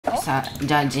さあ、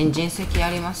じゃあ人席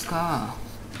やりますか。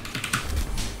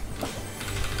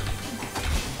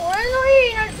俺のい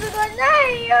いやつがな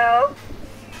いよ。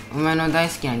お前の大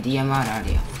好きな DMR あ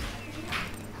るよ。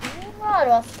 DMR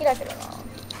は好きだけどな。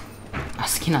あ、好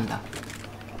きなんだ。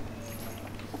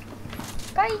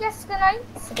使いやすくない？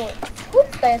すごい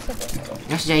使いやすいですけど。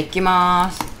よし、じゃあ行き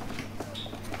まーす。こ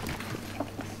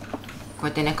うや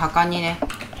ってね、果敢にね。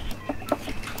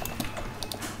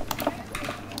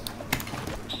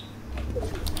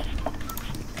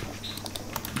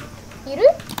いる？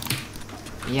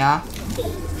いや、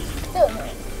だよ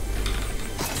ね。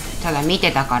ただ見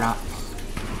てたから。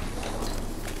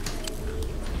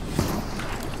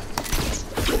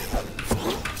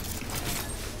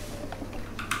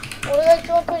俺が一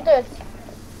番取りたいやつ。ダ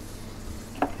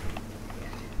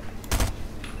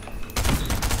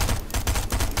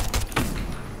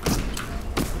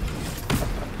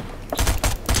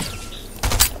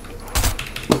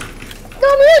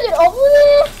メージ危ね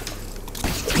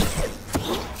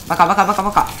バカバカバカ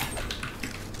バカ。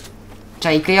じ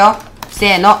ゃあ行くよ、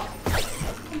せーの。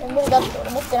え。無理だって俺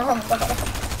持ってないもんだから。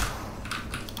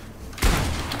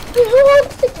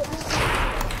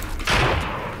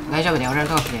大丈夫だよ、俺の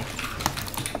とこ来て。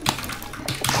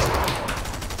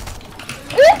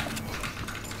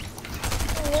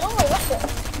目の前いましたよ。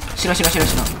白白白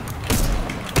白。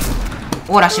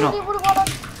オーラ白。リボルバーだ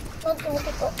なんて思っ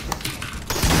てた。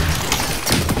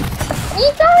痛い。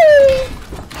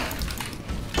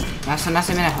いや、そんな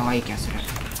攻めない方がいい気がする。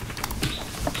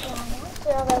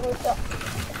やばいこいつら。こ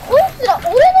いつら俺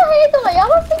のヘイトがや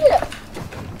ばすぎる。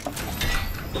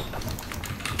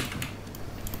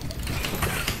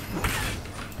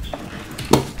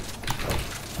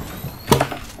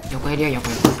横いるよ、横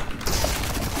いる。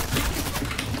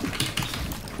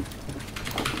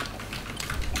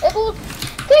こうテ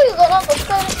グがなんか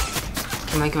使える。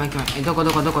キモいキモいキモい。どこ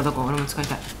どこどこどこ、俺も使い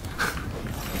たい。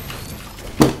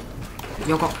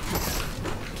横。流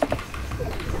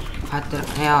行ってる。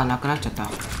いやー、なくなっちゃった。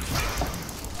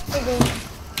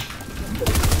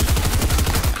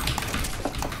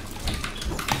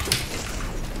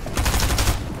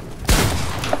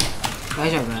大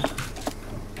丈夫？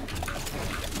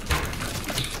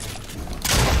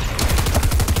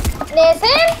ねえ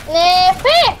フェ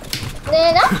ね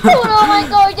えなんで俺お前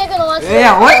と置いてくのマジで。い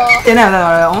や、置いてってないよ。だ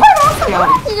からお前のマ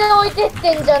ジで置いてっ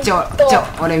てんじゃん。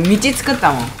俺道作っ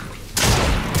たもん。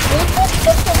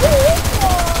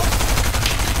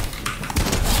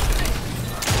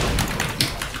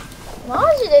マ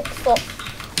ジでクソ。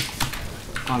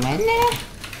ごめんね。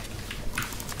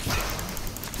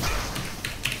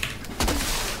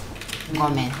ご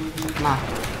めん。ま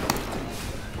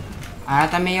あ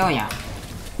改めようや。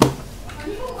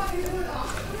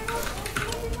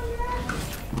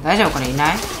大丈夫？これい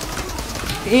ない？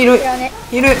いる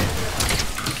いる。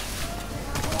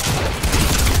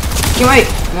キモい。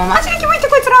もうマジでキモいって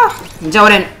こいつら。じゃあ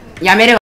俺やめるわ。